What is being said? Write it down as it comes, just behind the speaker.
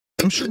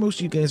I'm sure most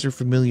of you guys are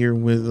familiar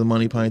with the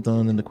Monty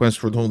Python and the Quest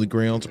for the Holy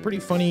Grail. It's a pretty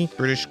funny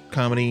British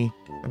comedy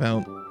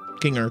about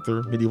King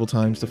Arthur, medieval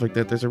times, stuff like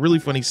that. There's a really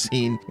funny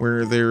scene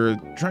where they're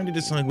trying to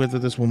decide whether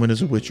this woman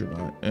is a witch or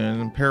not.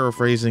 And I'm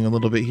paraphrasing a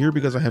little bit here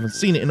because I haven't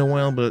seen it in a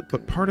while,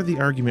 but part of the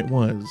argument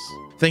was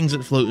things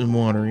that float in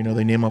water. You know,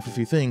 they name off a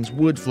few things.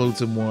 Wood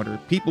floats in water.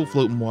 People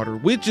float in water.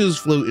 Witches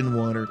float in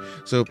water.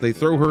 So if they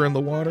throw her in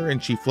the water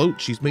and she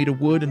floats, she's made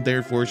of wood and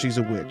therefore she's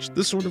a witch.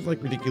 This sort of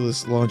like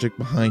ridiculous logic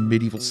behind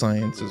medieval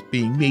science is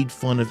being made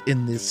fun of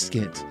in this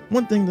skit.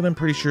 One thing that I'm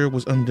pretty sure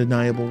was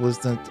undeniable was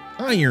that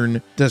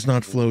iron does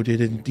not float,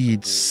 it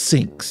indeed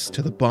sinks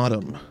to the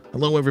bottom.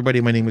 Hello everybody,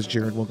 my name is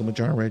Jared, welcome to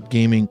Jarred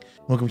Gaming.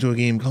 Welcome to a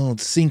game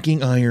called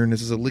Sinking Iron.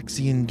 This is a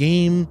Lixian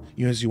game.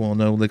 As you all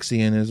know,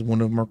 Lixian is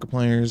one of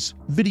Markiplier's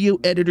video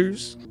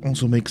editors.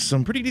 Also makes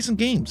some pretty decent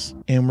games.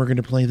 And we're going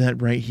to play that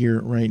right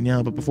here, right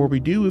now. But before we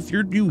do, if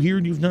you're new here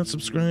and you've not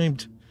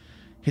subscribed,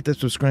 hit that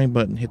subscribe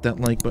button, hit that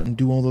like button,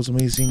 do all those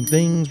amazing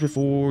things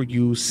before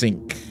you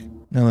sink.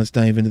 Now let's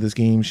dive into this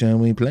game, shall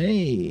we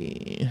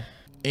play?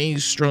 A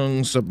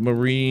strong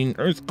submarine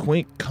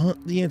earthquake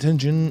caught the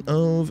attention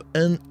of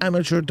an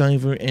amateur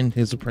diver and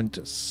his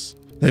apprentice.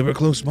 They were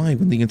close by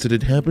when the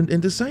incident happened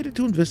and decided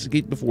to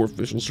investigate before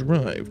officials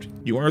arrived.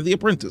 You are the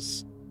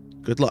apprentice.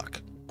 Good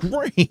luck.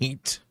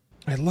 Great!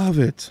 I love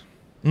it.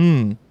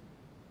 I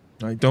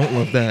don't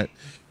love that.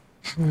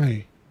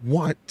 Hi.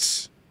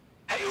 What?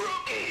 Hey,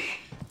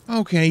 rookie!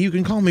 Okay, you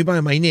can call me by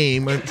my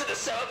name. Get to the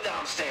sub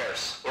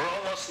downstairs. We're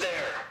almost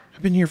there.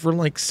 I've been here for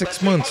like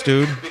 6 months,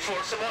 dude.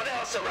 Before someone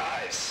else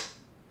arrives.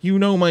 You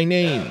know my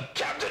name.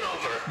 Captain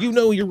over. You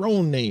know your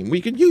own name.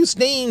 We can use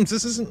names.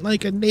 This isn't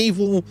like a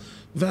naval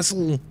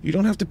vessel. You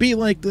don't have to be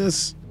like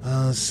this.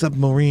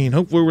 Submarine.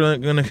 Hopefully we're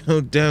not gonna go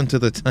down to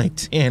the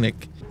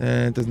Titanic.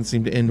 That doesn't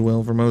seem to end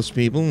well for most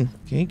people.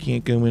 Okay,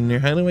 can't go in there.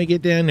 How do I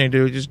get down there?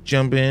 Do I just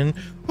jump in?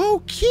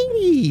 Oh,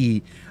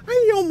 Kitty!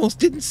 I almost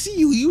didn't see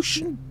you. You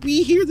shouldn't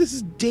be here. This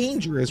is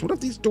dangerous. What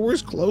if these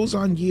doors close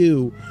on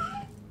you?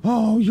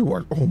 Oh, you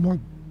are... Oh my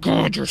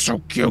God, you're so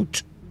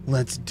cute.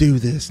 Let's do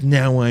this.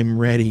 Now I'm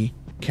ready.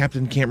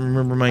 Captain can't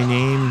remember my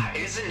name.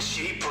 Isn't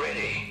she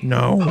pretty?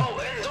 No. Oh,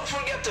 and don't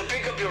forget to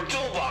pick up your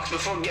toolbox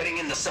before getting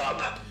in the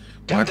sub.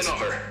 Captain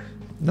What? over.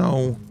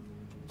 No.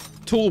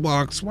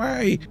 Toolbox,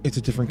 why? It's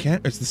a different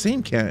cat. It's the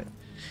same cat.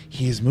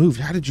 He has moved.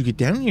 How did you get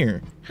down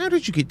here? How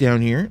did you get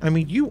down here? I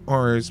mean, you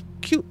are as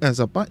cute as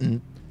a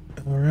button.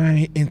 All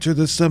right, enter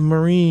the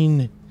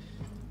submarine.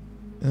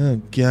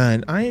 Oh,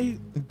 God. I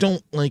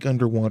don't like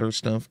underwater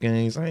stuff,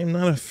 guys. I am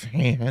not a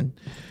fan.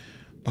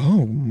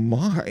 Oh,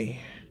 my.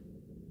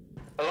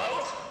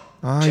 Hello?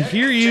 I Check,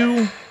 hear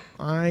you. check.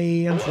 I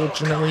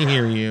unfortunately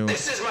hear you.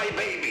 This is my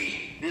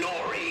baby,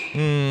 Nori.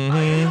 Mm-hmm.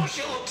 I know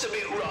she looks a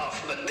bit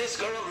rough, but this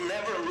girl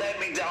never let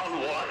me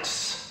down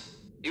once.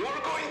 You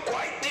are going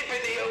quite deep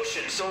in the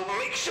ocean, so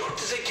make sure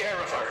to take care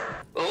of her.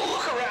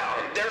 Look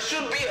around. There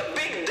should be a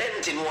big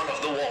dent in one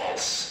of the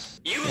walls.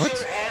 Use What?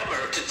 your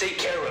hammer to take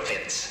care of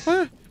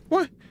it.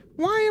 What?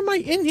 Why am I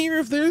in here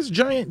if there's a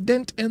giant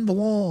dent in the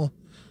wall?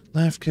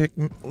 Left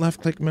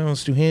click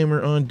mouse to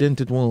hammer on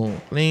dented wall.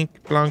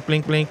 Blink, blink,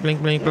 blink, blink, blink,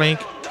 blink,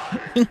 blink. Well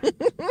done.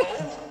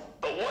 Oh,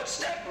 but what's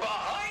that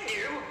behind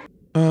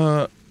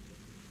you?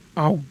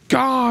 Oh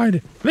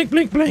God! Blink,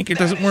 blink, blink. It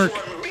doesn't work.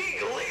 One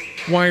big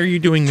leak. Why are you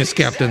doing this,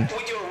 Fix that Captain?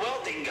 with your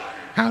welding gun.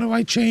 How do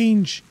I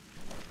change?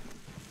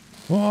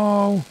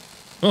 Whoa.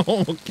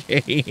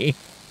 Okay.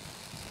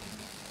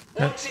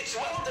 Once it's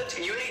welded,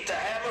 you need to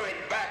hammer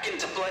it back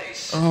into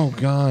place. Oh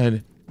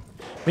God.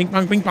 Bing,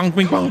 bong, bing, bong,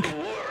 bing, bong. Good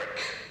work.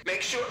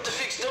 Make sure to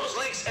fix those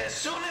leaks as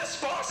soon as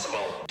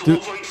possible to Do-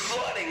 avoid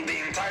flooding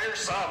the entire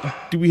sub.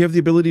 Do we have the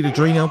ability to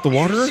drain out the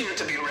water? You seem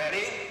to be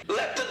ready.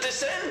 Let the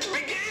descent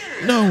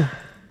begin. No.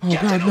 Oh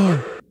Captain, God, no.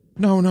 over.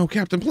 No, no,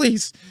 Captain,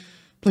 please.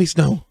 Please,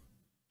 no.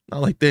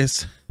 Not like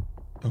this.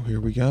 Oh, here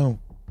we go.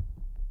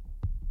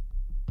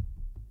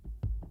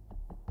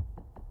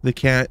 The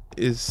cat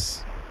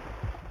is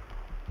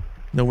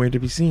nowhere to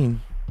be seen.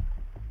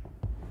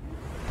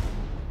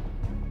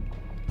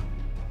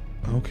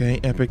 Okay,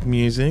 epic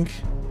music.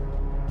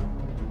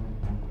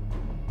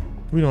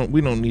 We don't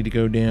need to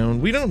go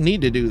down. We don't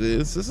need to do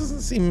this. This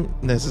doesn't seem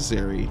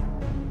necessary.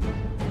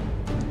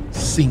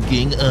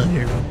 Sinking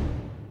iron.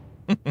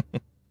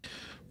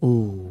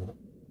 Ooh,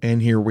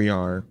 and here we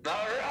are. All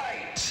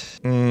right.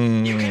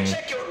 You can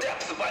check your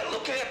depth by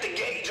looking at the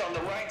gauge on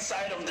the right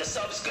side of the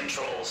sub's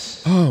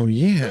controls. Oh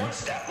yeah.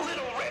 Once that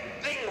little red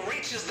thing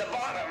reaches the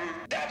bottom,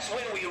 that's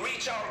when we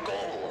reach our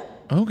goal.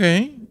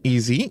 Okay,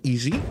 easy,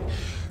 easy.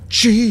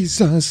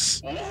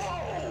 Jesus.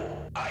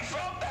 Whoa! I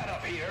felt that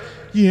up here.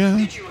 Yeah.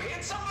 Did you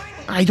hit something?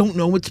 I don't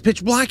know. It's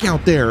pitch black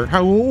out there.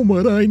 How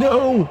would I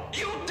know?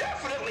 You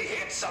definitely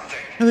hit something.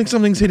 I think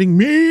something's hitting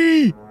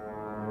me.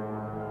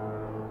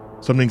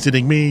 Something's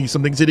hitting me.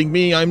 Something's hitting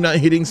me. I'm not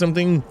hitting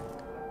something.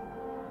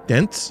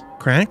 Dents?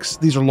 Cracks?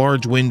 These are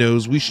large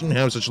windows. We shouldn't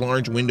have such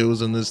large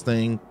windows in this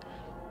thing.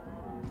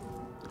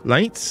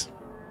 Lights?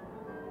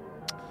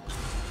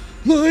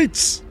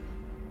 Lights!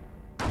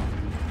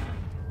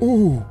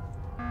 Ooh.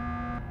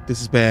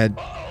 This is bad.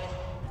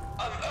 Uh-oh.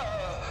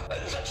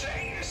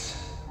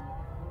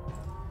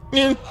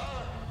 Yeah.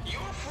 You're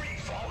free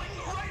falling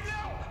right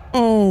now.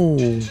 Oh.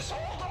 Just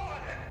hold on.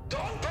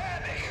 Don't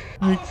panic.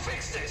 I'll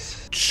fix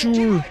this. Sure.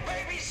 Keep my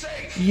baby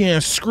safe. Yeah,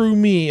 screw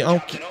me. I'll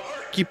Captain,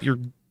 over. keep your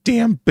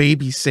damn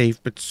baby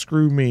safe, but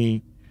screw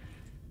me.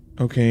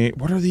 Okay,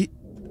 what are the...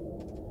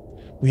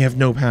 We have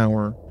no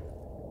power.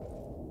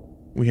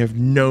 We have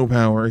no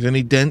power. Is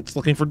any dents?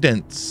 Looking for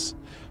dents.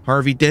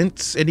 Harvey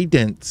Dents? Any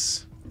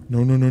dents?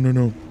 No, no, no, no,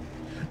 no.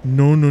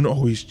 No, no, no.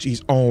 Oh,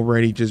 he's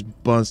already just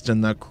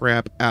busting the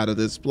crap out of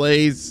this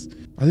place.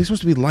 Are they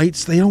supposed to be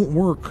lights? They don't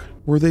work.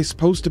 Were they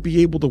supposed to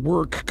be able to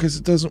work? Because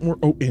it doesn't work.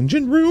 Oh,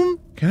 engine room?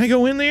 Can I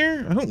go in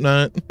there? I hope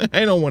not.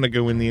 I don't want to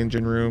go in the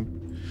engine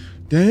room.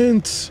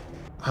 Dents.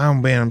 Oh,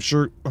 man, I'm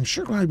sure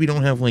glad we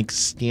don't have, like,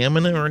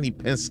 stamina or any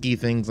pesky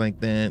things like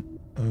that.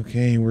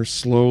 Okay, we're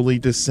slowly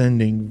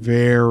descending.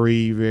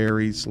 Very,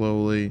 very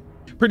slowly.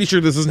 Pretty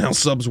sure this isn't how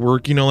subs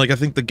work. You know, like, I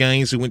think the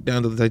guys who went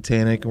down to the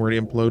Titanic and where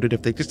it imploded,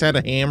 if they just had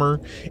a hammer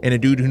and a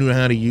dude who knew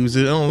how to use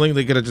it, I don't think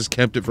they could have just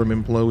kept it from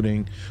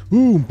imploding.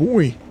 Ooh,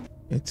 boy.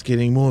 It's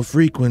getting more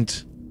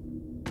frequent.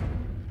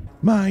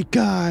 My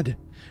God.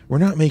 We're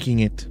not making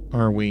it,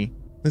 are we?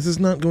 This is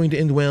not going to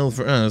end well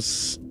for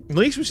us. At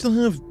least we still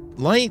have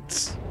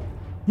lights.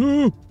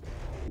 Do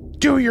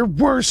your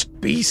worst,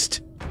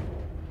 beast.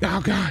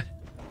 Oh, God.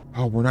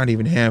 Oh, we're not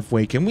even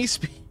halfway. Can we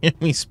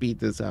speed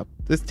this up?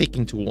 This is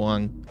taking too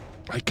long.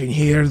 I can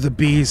hear the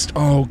beast.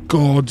 Oh,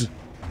 God.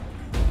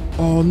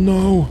 Oh,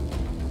 no.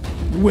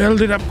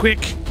 Weld it up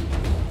quick.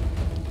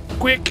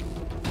 Quick.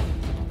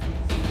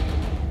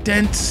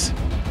 Dents.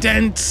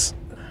 Dents.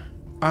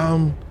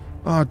 Oh,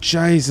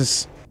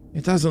 Jesus.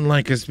 It doesn't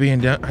like us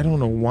being down. I don't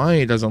know why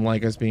it doesn't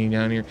like us being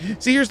down here.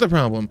 See, here's the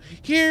problem.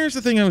 Here's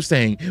the thing I was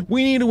saying.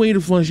 We need a way to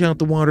flush out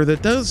the water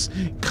that does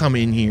come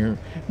in here.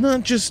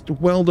 Not just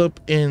weld up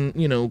and,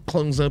 you know,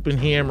 close up and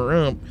hammer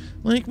up.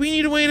 Like, we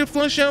need a way to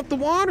flush out the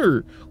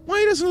water.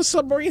 Why doesn't a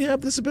submarine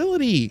have this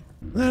ability?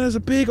 That is a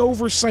big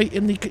oversight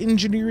in the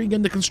engineering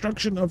and the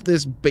construction of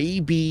this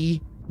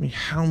baby. I mean,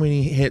 how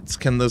many hits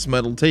can this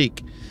metal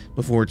take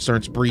before it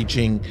starts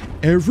breaching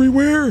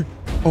everywhere?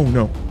 Oh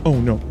no, oh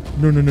no,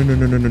 no, no, no, no,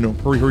 no, no, no, no.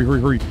 Hurry, hurry,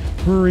 hurry, hurry,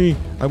 hurry.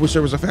 I wish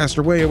there was a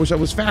faster way. I wish I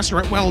was faster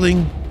at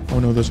welding. Oh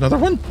no, there's another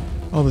one.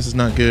 Oh, this is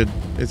not good.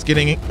 It's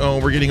getting, oh,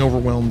 we're getting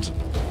overwhelmed.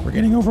 We're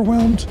getting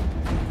overwhelmed.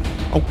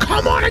 Oh,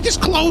 come on, I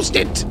just closed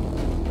it.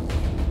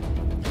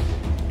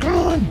 Come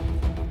on.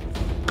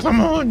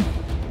 Come on.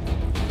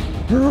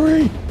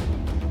 Hurry.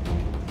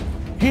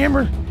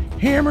 Hammer,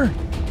 hammer.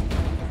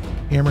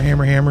 Hammer,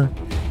 hammer, hammer.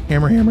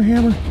 Hammer, hammer,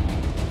 hammer.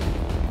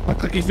 My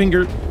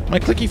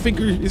clicky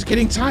finger is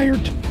getting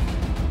tired.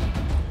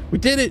 We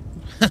did it.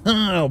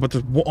 Oh, but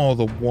all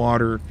the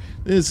water.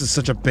 This was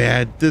such a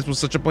bad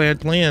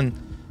plan.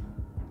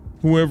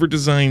 Whoever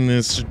designed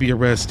this should be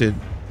arrested.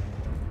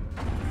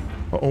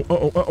 Uh-oh,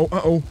 uh-oh, uh-oh,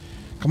 uh-oh.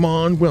 Come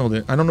on, weld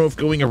it. I don't know if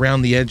going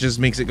around the edges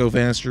makes it go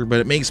faster, but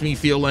it makes me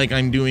feel like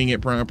I'm doing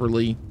it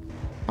properly.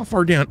 How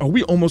far down? Oh,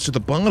 we almost to the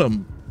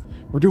bottom.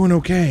 We're doing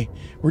okay.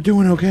 We're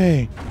doing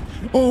okay.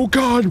 Oh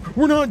God,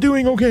 we're not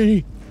doing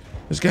okay.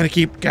 Just gotta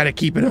keep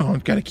it on.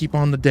 Gotta keep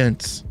on the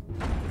dents.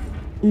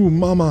 Ooh,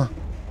 mama.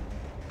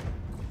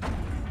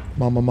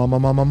 Mama, mama,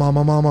 mama,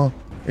 mama, mama.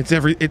 It's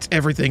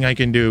everything I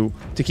can do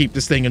to keep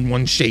this thing in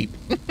one shape.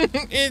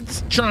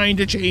 It's trying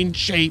to change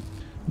shape.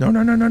 No,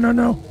 no, no, no, no,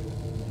 no.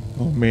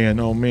 Oh man,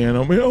 oh man,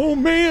 oh man, oh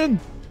man.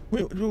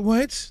 Wait,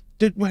 what?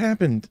 What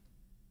happened?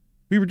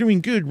 We were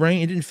doing good, right?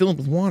 It didn't fill up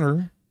with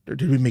water. Or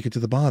did we make it to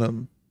the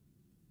bottom?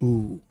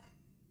 Ooh.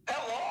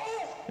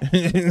 Hello?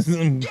 Can you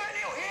hear me?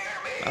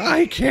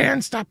 I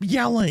can't stop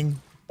yelling.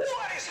 What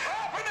is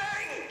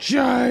happening?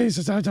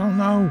 Jesus, I don't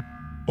know.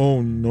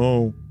 Oh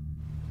no.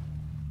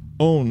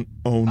 Oh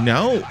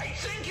now. I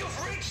think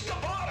you've reached the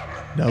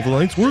bottom. Now the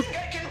lights work.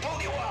 I can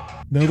pull you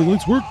up. Now the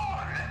lights work.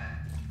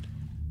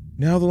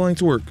 Now the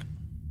lights work.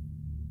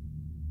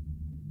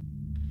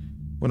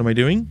 What am I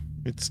doing?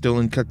 It's still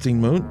in cutscene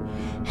mode.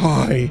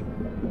 Hi.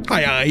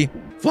 Hi.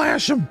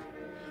 Flash him.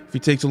 If he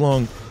takes too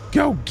long,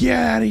 go get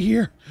out of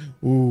here.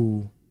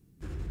 Ooh.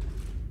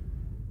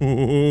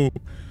 Ooh.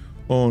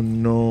 Oh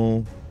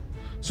no.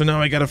 So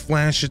now I gotta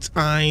flash its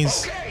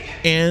eyes. Okay,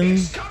 and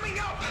it's coming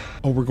up.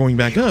 oh, we're going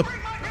back up.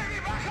 Bring my baby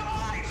back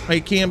alive. I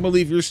can't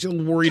believe you're still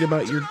worried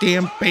about your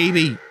damn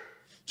baby.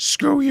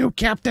 Screw you,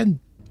 Captain.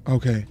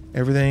 Okay,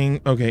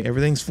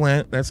 everything's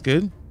flat. That's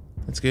good.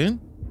 That's good.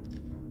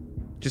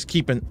 Just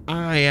keep an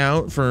eye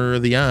out for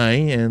the eye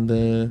and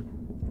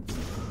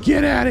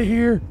get out of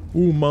here.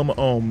 Ooh, mama.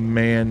 Oh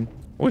man.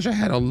 I wish I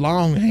had a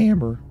long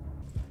hammer.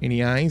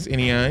 Any eyes?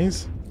 Any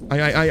eyes?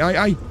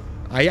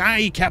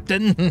 Aye,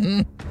 Captain.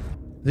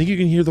 I think you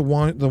can hear the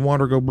water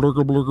go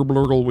blurgle, blurgle,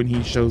 blurgle when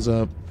he shows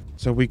up.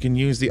 So we can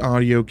use the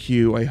audio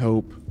cue, I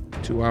hope,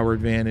 to our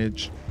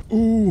advantage.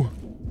 Ooh.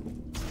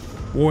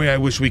 Boy, I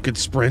wish we could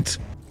sprint.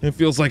 It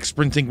feels like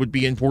sprinting would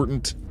be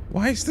important.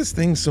 Why is this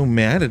thing so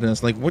mad at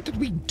us? Like, what did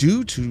we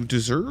do to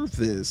deserve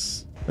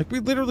this? Like, we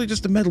literally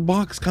just a metal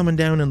box coming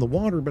down in the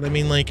water, but I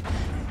mean, like,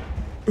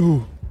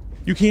 ooh.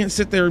 You can't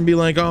sit there and be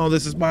like, oh,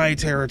 this is my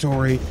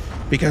territory,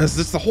 because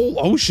it's the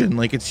whole ocean.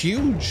 Like, it's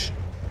huge.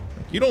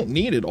 You don't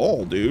need it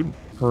all, dude.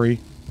 Hurry.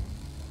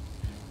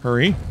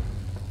 Hurry.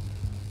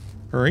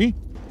 Hurry.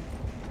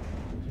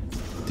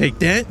 Take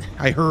that.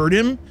 I heard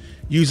him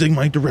using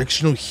my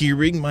directional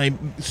hearing, my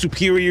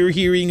superior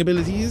hearing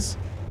abilities.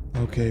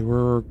 Okay,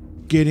 we're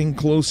getting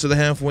close to the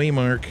halfway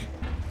mark.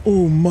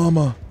 Oh,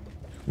 mama.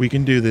 We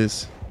can do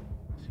this.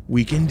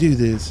 We can do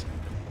this.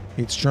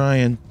 It's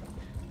trying.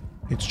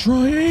 It's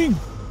trying.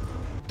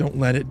 Don't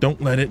let it.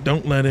 Don't let it.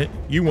 Don't let it.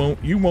 You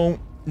won't. You won't.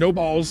 No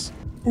balls.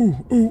 Ooh,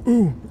 ooh,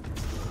 ooh.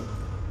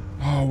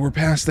 Oh, we're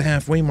past the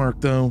halfway mark,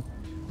 though.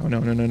 Oh, no,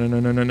 no, no, no, no,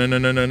 no, no, no, no,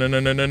 no, no, no, no,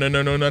 no, no, no,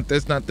 no, no, not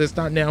this, not this,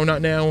 not now,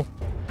 not now.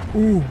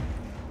 Ooh.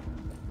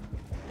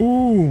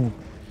 Ooh.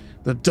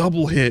 The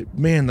double hit.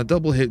 Man, the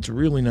double hit's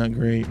really not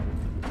great.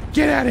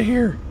 Get out of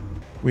here.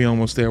 We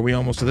almost there. We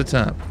almost to the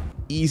top.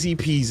 Easy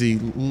peasy.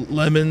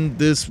 Lemon,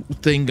 this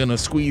thing gonna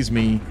squeeze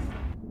me.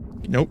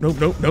 Nope, nope,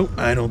 nope, nope.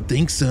 I don't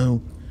think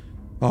so.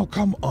 Oh,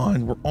 come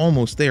on. We're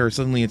almost there.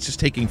 Suddenly it's just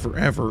taking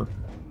forever.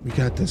 We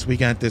got this. We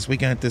got this. We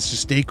got this.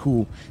 Just stay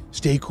cool.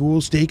 Stay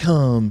cool. Stay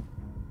calm.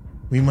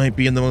 We might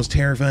be in the most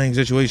terrifying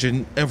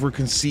situation ever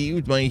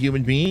conceived by a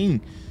human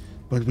being,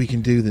 but we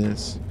can do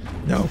this.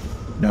 No.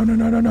 No, no,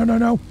 no, no, no, no,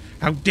 no.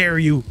 How dare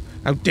you?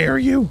 How dare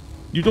you?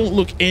 You don't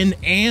look in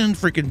and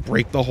freaking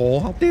break the hole.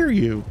 How dare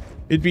you?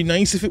 It'd be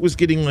nice if it was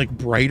getting like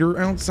brighter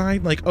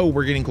outside. Like, oh,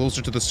 we're getting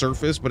closer to the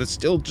surface, but it's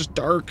still just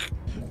dark.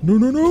 No,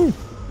 no, no.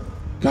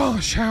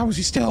 Gosh, how is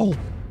he still?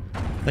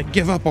 Like,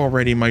 give up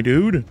already, my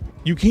dude.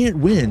 You can't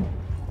win.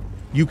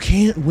 You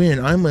can't win.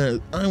 I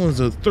was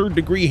a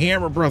third-degree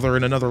hammer brother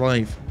in another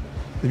life.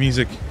 The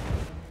music.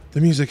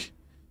 The music.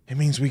 It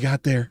means we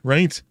got there,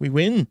 right? We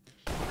win.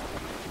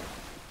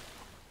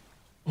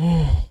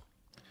 Oh.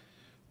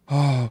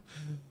 Oh.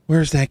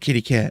 Where's that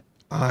kitty cat?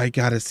 I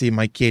gotta see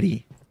my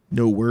kitty.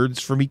 No words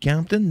for me,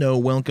 Captain? No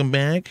welcome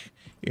back?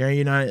 Are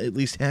you not at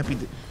least happy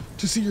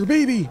to see your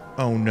baby?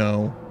 Oh,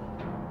 no.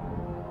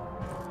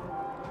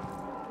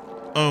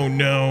 Oh,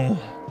 no.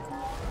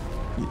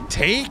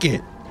 Take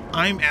it.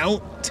 I'm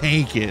out.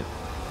 Take it.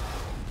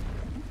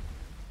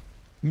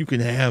 You can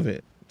have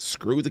it.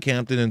 Screw the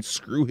captain and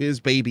screw his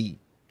baby.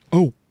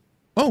 Oh.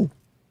 Oh.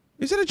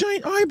 Is that a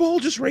giant eyeball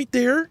just right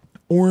there?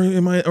 Or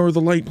or the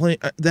light playing?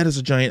 That is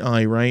a giant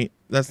eye, right?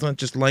 That's not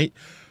just light.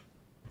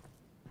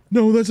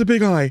 No, that's a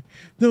big eye.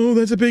 No,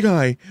 that's a big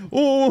eye.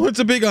 Oh, it's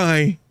a big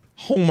eye.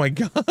 Oh my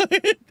God.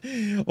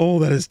 Oh,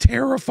 that is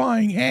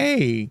terrifying.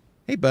 Hey.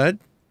 Hey, bud.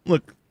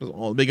 Look, it was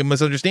all a big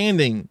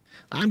misunderstanding.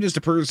 I'm just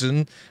a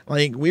person.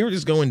 Like, we were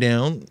just going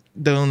down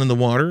in the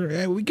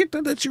water. We get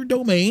that that's your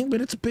domain, but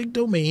it's a big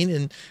domain,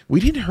 and we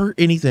didn't hurt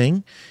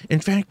anything.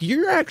 In fact,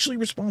 you're actually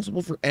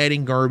responsible for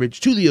adding garbage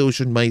to the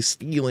ocean by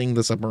stealing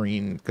the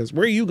submarine. Because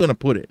where are you going to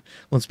put it?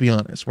 Let's be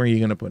honest. Where are you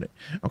going to put it?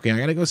 Okay, I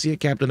got to go see a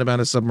captain about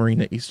a submarine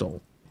that you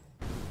stole.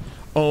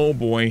 Oh,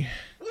 boy.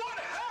 What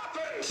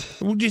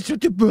happened? Where's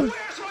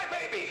my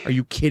baby? Are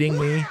you kidding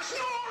me?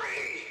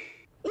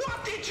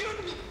 What did you...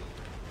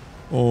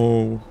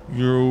 Oh,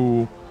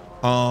 you...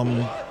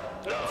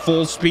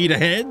 full speed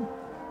ahead?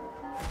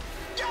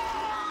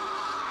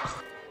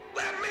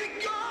 Let me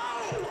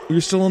go! You're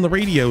still on the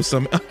radio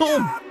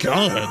oh,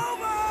 God.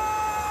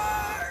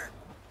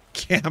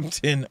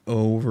 Captain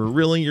Over.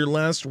 Really? Your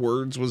last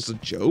words was a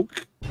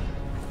joke?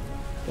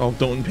 Oh,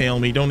 don't impale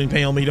me. Don't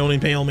impale me. Don't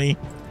impale me.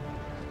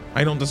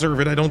 I don't deserve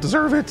it. I don't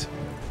deserve it.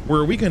 Where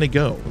are we going to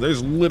go?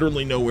 There's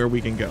literally nowhere we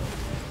can go.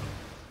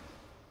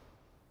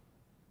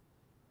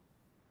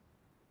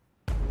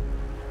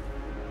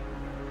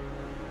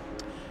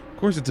 Of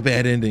course it's a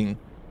bad ending.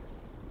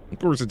 Of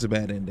course it's a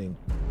bad ending.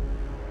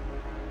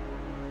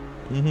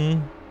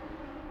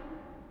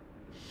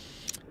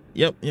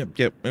 Yep.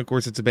 Of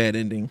course it's a bad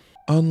ending.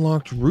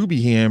 Unlocked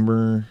ruby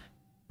hammer.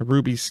 A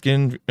ruby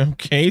skin.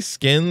 Okay,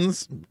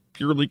 skins.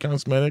 Purely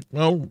cosmetic.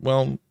 Oh,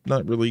 well,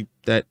 not really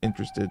that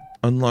interested.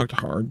 Unlocked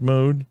hard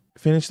mode.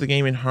 Finish the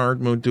game in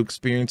hard mode to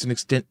experience an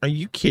extent. Are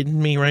you kidding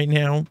me right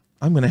now?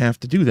 I'm gonna have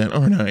to do that,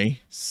 aren't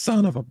I?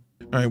 Son of a...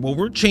 Alright, well,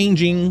 we're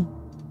changing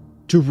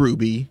to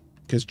ruby.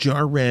 Because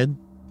jar red,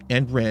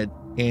 and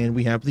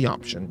we have the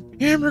option.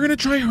 And we're gonna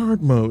try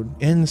hard mode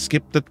and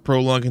skip the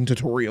prologue and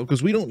tutorial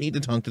because we don't need to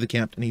talk to the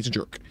captain. He's a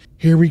jerk.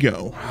 Here we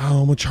go.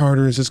 How much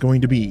harder is this going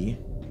to be?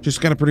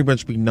 Just gotta pretty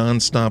much be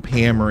non-stop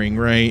hammering,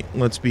 right?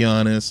 Let's be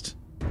honest.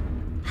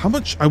 How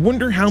much? I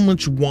wonder how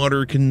much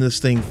water can this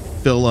thing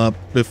fill up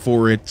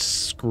before it's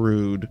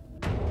screwed.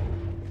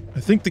 I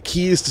think the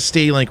key is to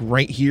stay like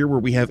right here where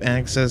we have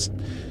access.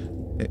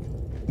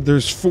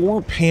 There's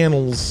 4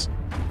 panels.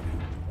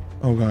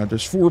 Oh God,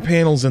 there's 4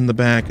 panels in the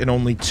back and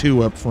only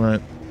 2 up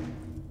front.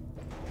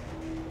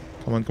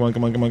 Come on, come on,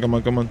 come on, come on, come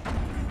on, come on.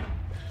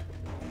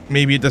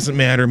 Maybe it doesn't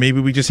matter.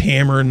 Maybe we just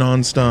hammer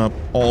non-stop,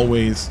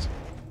 always.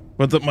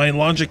 But my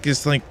logic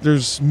is like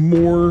there's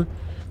more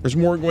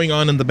going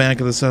on in the back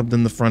of the sub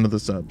than the front of the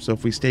sub. So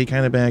if we stay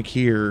kind of back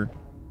here,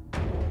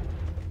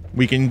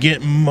 we can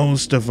get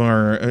most of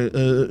our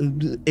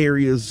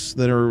areas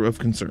that are of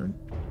concern.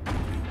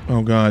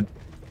 Oh God.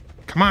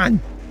 Come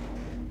on.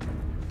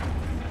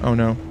 Oh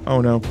no.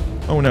 Oh no.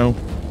 Oh no.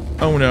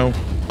 Oh no.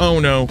 Oh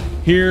no.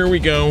 Here we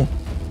go.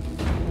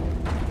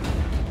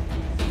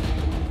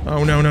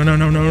 Oh, no, no, no,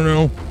 no, no,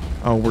 no.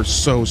 Oh, we're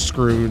so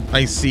screwed.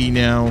 I see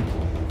now.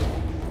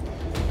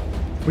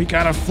 We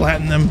gotta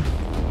flatten them.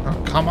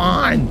 Oh, come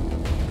on.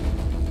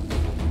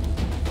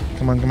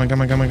 Come on, come on,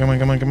 come on, come on, come on,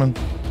 come on, come on.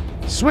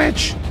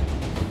 Switch.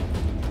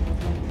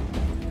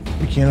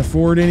 We can't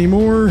afford any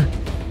more.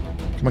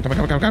 Come on, come on,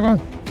 come on, come on, come on.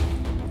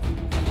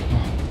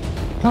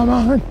 Oh, come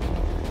on.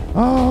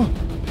 Oh.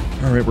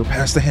 All right, we're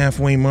past the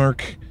halfway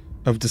mark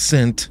of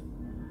descent.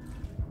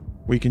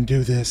 We can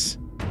do this.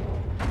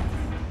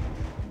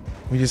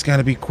 We just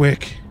gotta be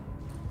quick.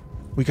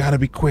 We gotta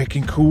be quick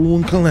and cool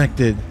and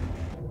collected.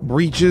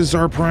 Breaches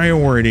are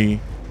priority.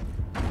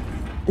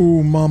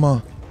 Ooh,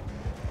 mama.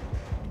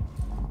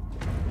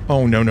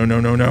 Oh, no, no, no,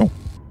 no, no.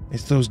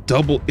 It's those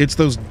double hits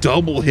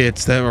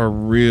that are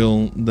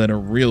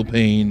real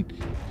pain.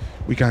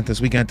 We got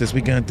this, we got this,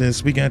 we got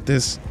this, we got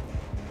this.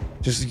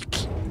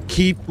 Just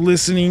keep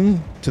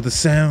listening to the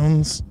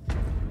sounds.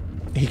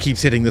 He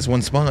keeps hitting this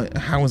one spot.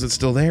 How is it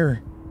still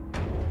there?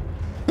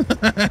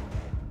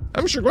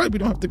 I'm sure glad we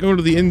don't have to go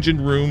to the engine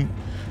room.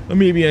 Or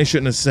maybe I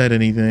shouldn't have said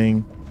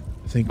anything.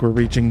 I think we're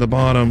reaching the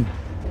bottom.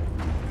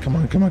 Come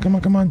on, come on, come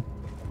on, come on.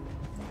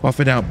 Buff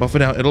it out, buff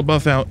it out. It'll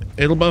buff out.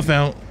 It'll buff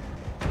out.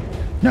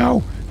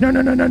 No, no,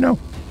 no, no, no, no.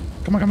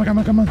 Come on, come on, come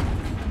on, come on.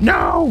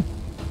 No!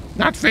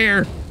 Not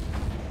fair.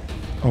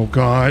 Oh,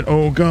 God.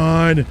 Oh,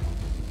 God.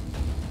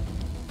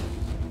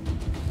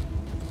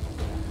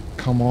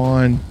 Come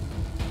on.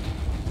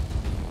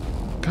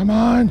 Come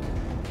on.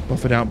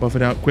 Buff it out,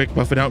 quick,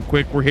 buff it out,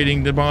 quick. We're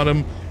hitting the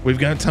bottom. We've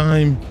got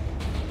time.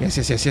 Yes,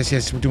 yes, yes, yes,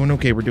 yes. We're doing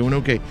okay, we're doing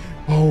okay.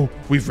 Oh,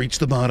 we've reached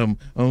the bottom.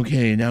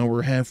 Okay, now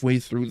we're halfway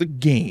through the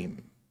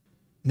game.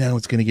 Now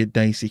it's gonna get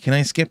dicey. Can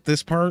I skip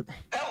this part?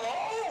 Hello?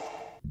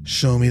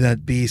 Show me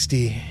that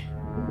beastie.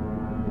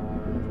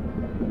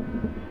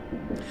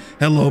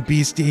 Hello,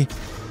 beastie.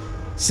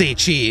 Say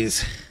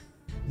cheese.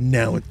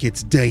 Now it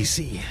gets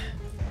dicey.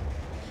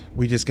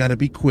 We just gotta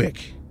be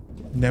quick.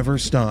 Never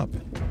stop.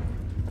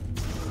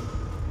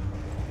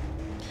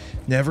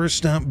 Never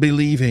stop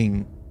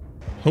believing.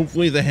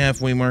 Hopefully the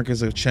halfway mark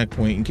is a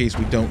checkpoint in case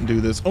we don't do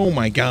this. Oh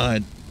my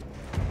God.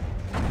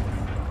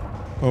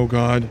 Oh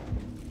God.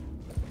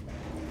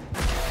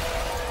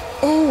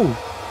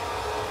 Oh!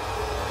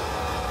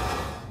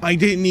 I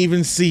didn't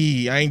even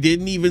see. I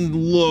didn't even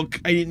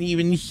look. I didn't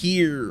even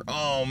hear.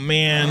 Oh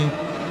man.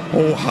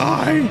 Oh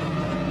hi.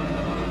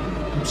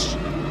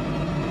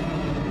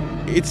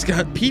 It's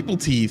got people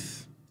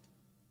teeth.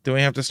 Do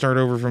I have to start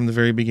over from the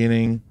very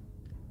beginning?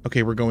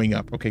 Okay, we're going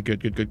up. Okay, good,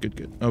 good, good, good,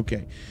 good.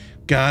 Okay.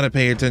 Gotta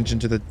pay attention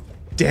to the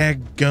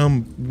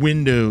daggum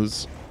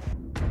windows.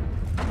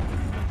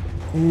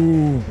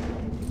 Ooh.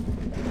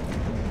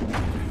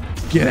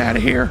 Get out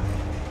of here.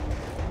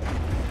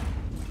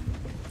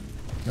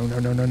 No, no,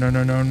 no, no, no,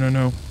 no, no, no,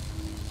 no.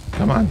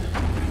 Come on.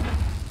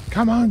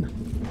 Come on.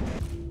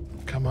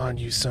 Come on,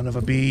 you son of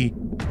a bee.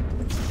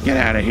 Get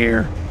out of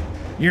here.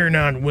 You're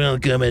not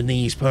welcome in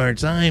these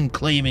parts. I'm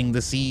claiming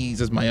the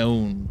seas as my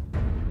own.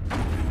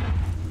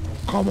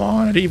 Come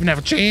on, I didn't even have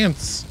a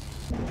chance.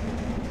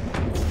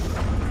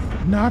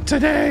 Not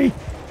today.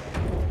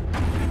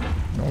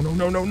 No, no,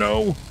 no, no,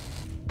 no.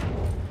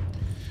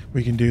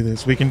 We can do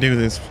this. We can do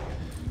this.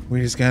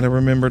 We just gotta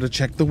remember to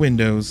check the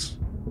windows.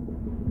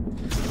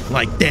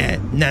 Like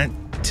that. Not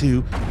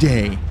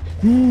today.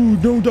 Ooh,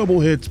 no double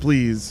hits,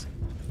 please.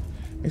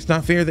 It's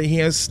not fair that he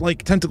has,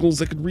 like, tentacles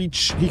that could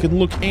reach. He can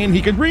look and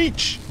he can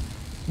reach.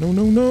 No,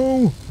 no,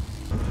 no.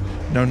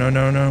 No, no,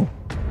 no, no.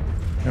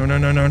 No, no,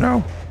 no, no,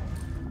 no.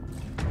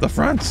 The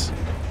front.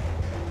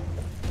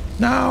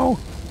 No.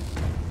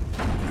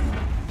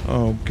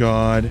 Oh,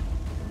 God.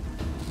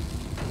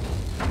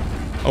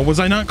 Oh, was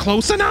I not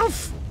close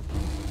enough?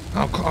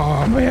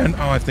 Oh, man.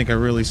 Oh, I think I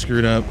really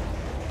screwed up.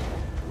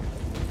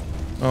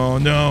 Oh,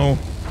 no.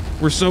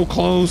 We're so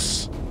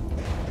close.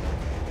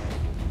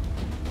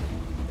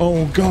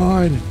 Oh,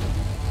 God.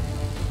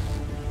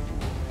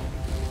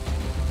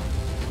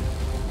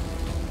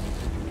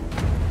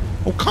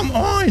 Oh, come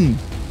on.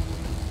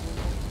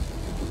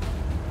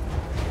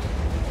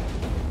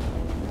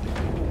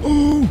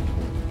 Ooh.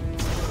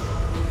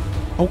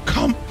 Oh,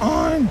 come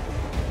on.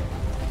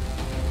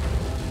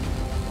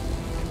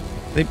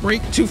 They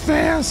break too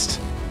fast.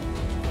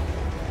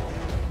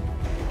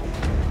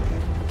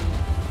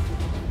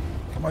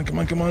 Come on, come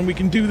on, come on. We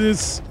can do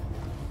this.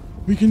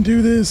 We can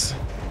do this.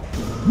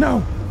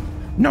 No.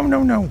 No,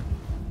 no, no.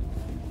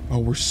 Oh,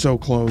 we're so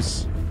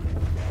close.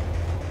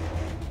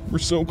 We're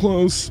so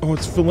close. Oh,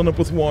 it's filling up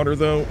with water,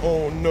 though.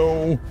 Oh,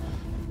 no.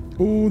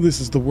 Oh,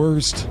 this is the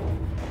worst.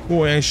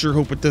 Boy, I sure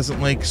hope it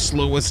doesn't, like,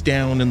 slow us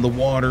down in the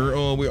water.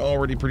 Oh, we're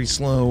already pretty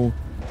slow.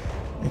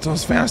 It's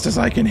as fast as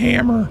I can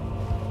hammer.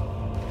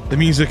 The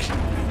music.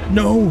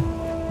 No.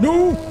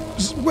 No.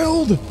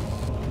 Weld.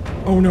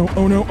 Oh, no.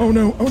 Oh, no. Oh,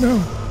 no. Oh,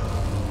 no.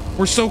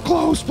 We're so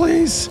close,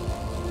 please.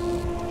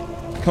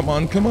 Come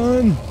on. Come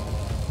on.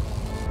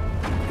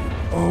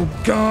 Oh,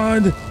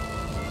 God.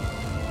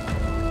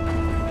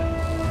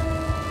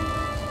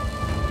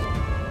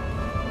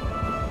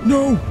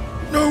 No.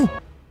 No.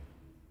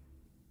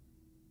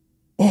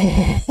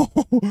 Oh.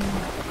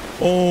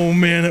 Oh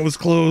man, that was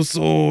close.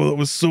 Oh, that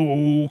was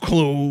so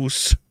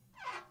close.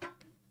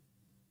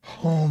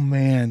 Oh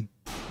man.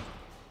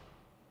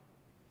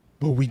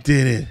 But we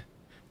did it.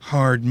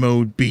 Hard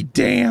mode be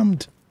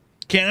damned.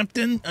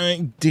 Captain,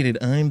 I did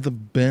it. I'm the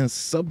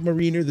best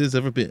submariner there's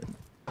ever been.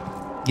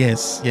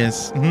 Yes,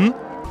 yes.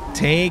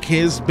 Take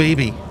his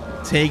baby.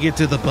 Take it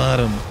to the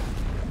bottom.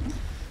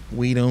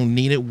 We don't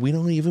need it. We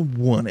don't even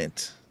want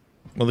it.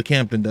 Well, the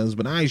captain does,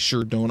 but I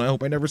sure don't. I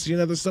hope I never see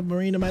another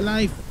submarine in my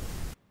life.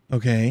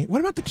 Okay,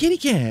 what about the kitty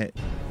cat?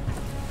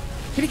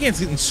 Kitty cat's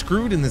getting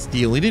screwed in this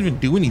deal. He didn't even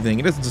do anything.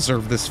 He doesn't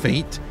deserve this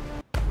fate.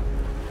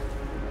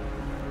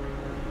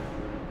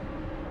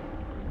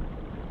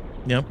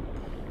 Yep.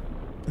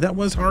 That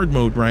was hard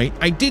mode, right?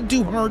 I did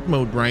do hard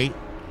mode, right?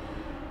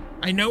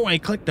 I know I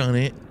clicked on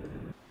it.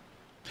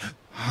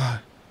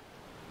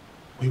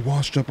 We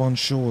washed up on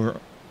shore.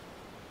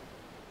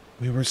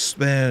 We were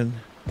spared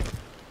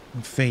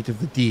the fate of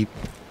the deep.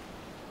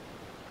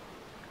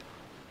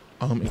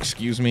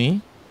 Excuse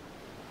me?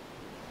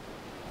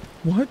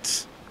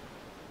 What?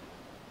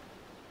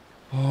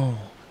 Oh.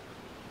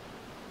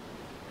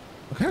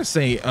 I gotta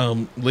say,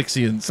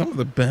 Lixian, some of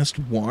the best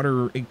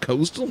water and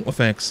coastal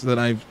effects that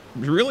I've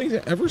really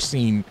ever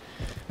seen.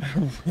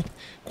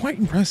 Quite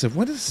impressive.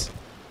 What is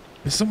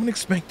someone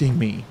expecting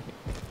me?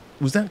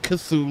 Was that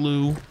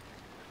Cthulhu?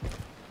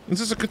 Is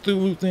this a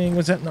Cthulhu thing?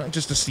 Was that not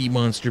just a sea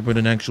monster, but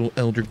an actual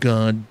elder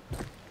god?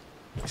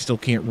 I still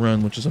can't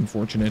run, which is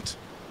unfortunate.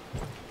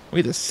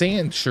 Wait, the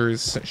sand sure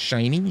is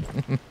shiny.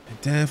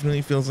 It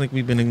definitely feels like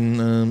we've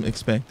been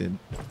expected.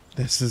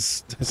 This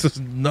is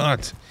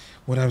not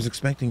what I was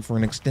expecting for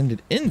an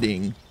extended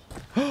ending.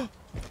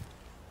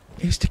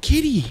 It's the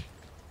kitty.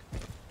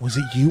 Was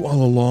it you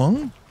all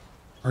along?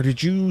 Or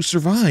did you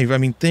survive? I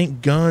mean,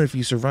 thank God if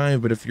you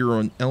survive, but if you're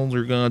an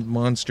elder god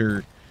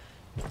monster,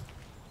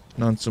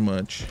 not so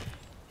much.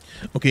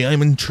 Okay,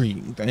 I'm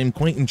intrigued. I am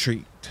quite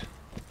intrigued.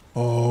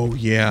 Oh,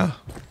 yeah.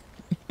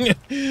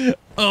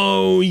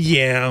 Oh,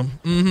 yeah.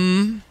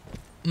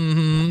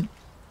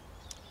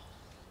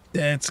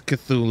 That's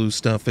Cthulhu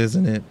stuff,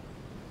 isn't it?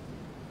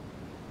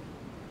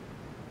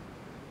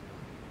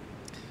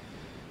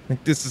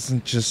 Like, this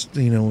isn't just,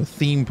 you know, a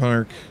theme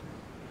park.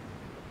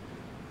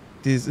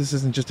 This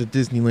isn't just a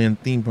Disneyland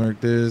theme park.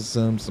 There's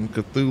some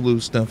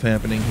Cthulhu stuff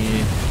happening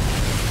here.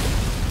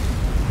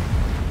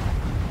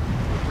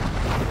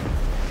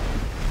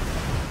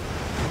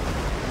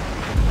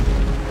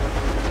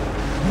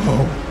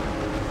 Oh.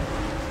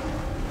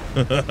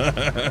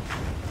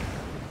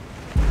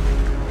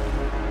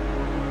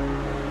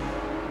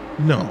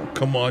 No,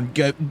 come on.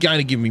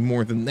 Gotta give me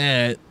more than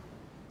that.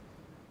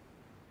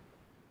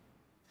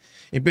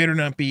 It better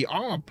not be,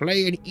 oh,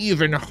 play an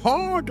even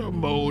harder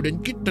mode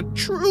and get the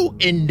true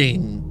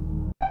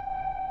ending.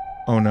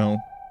 Oh no.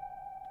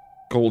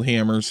 Gold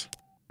hammers.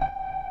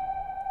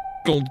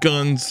 Gold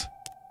guns.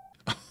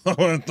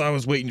 I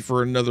was waiting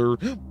for another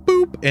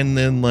boop and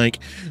then like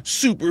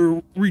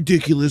super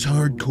ridiculous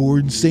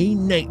hardcore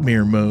insane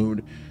nightmare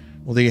mode.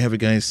 Well, there you have it,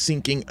 guys.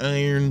 Sinking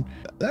Iron.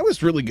 That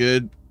was really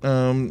good.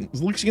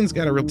 Lixian's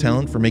got a real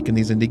talent for making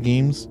these indie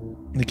games.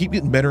 They keep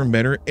getting better and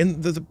better,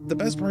 and the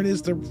best part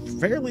is they're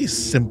fairly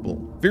simple.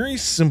 Very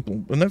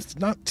simple, and that's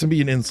not to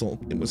be an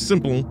insult. It was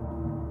simple,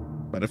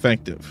 but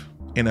effective.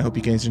 And I hope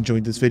you guys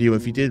enjoyed this video.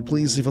 If you did,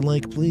 please leave a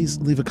like, please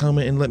leave a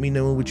comment, and let me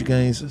know what you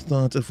guys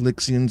thought of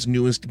Lixian's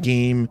newest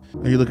game.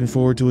 Are you looking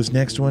forward to his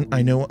next one?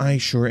 I know I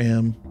sure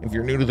am. If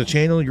you're new to the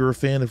channel, you're a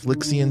fan of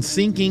Lixian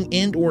sinking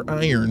and or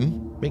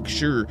iron, make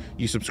sure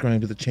you subscribe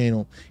to the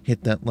channel,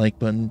 hit that like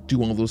button,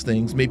 do all those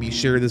things. Maybe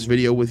share this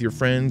video with your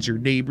friends, your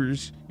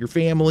neighbors, your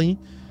family.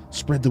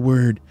 Spread the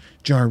word.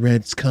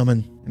 Jarred's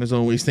coming. And as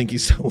always, thank you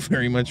so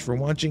very much for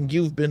watching.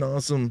 You've been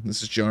awesome.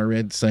 This is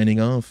Jarred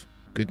signing off.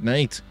 Good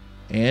night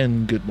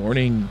and good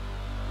morning.